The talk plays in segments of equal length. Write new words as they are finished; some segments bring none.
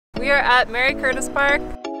We are at Mary Curtis Park.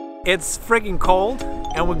 It's freaking cold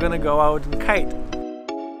and we're gonna go out and kite.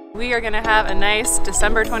 We are gonna have a nice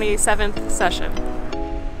December 27th session.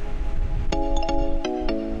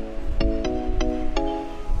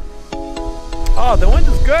 Oh, the wind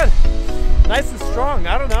is good. Nice and strong.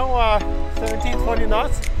 I don't know, 17, 20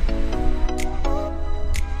 knots.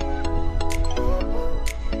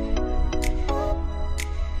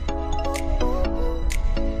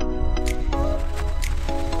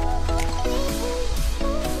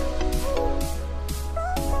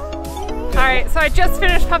 Alright, so I just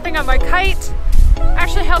finished pumping up my kite.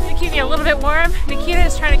 Actually helped to keep me a little bit warm. Nikita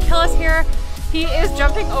is trying to kill us here. He is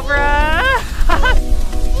jumping over a...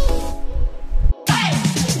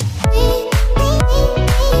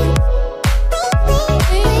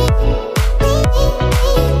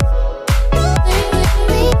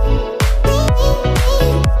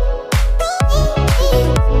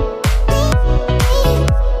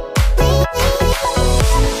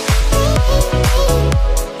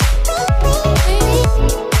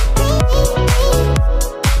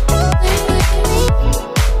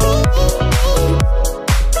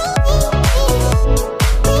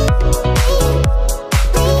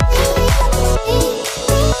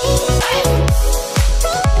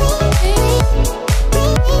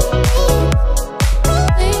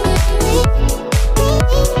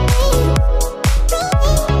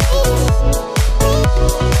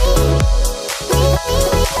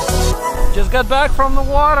 Just got back from the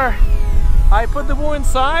water. I put the woo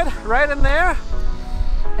inside, right in there,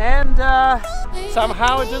 and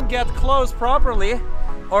somehow it didn't get closed properly,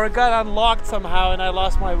 or it got unlocked somehow and I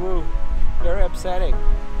lost my woo. Very upsetting.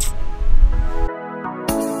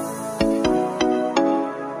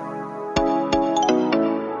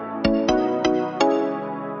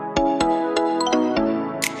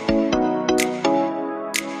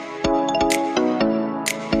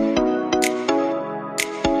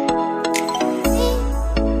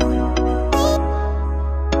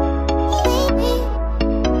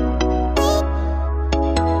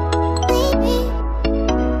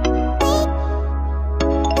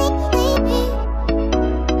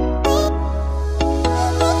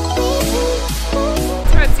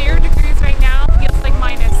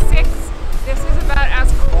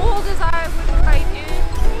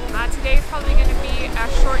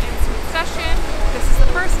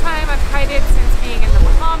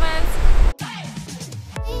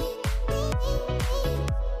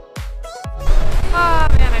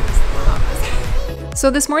 So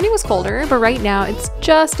this morning was colder, but right now it's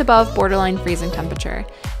just above borderline freezing temperature.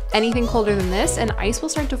 Anything colder than this and ice will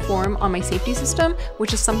start to form on my safety system,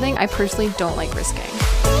 which is something I personally don't like risking.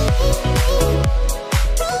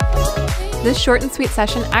 This short and sweet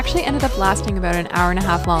session actually ended up lasting about an hour and a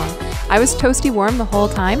half long. I was toasty warm the whole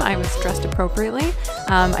time. I was dressed appropriately.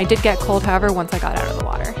 I did get cold, however, once I got out of the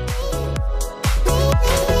water.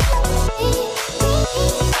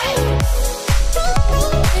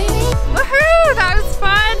 Woohoo! That was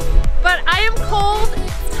fun, but I am cold.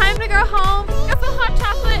 It's time to go home.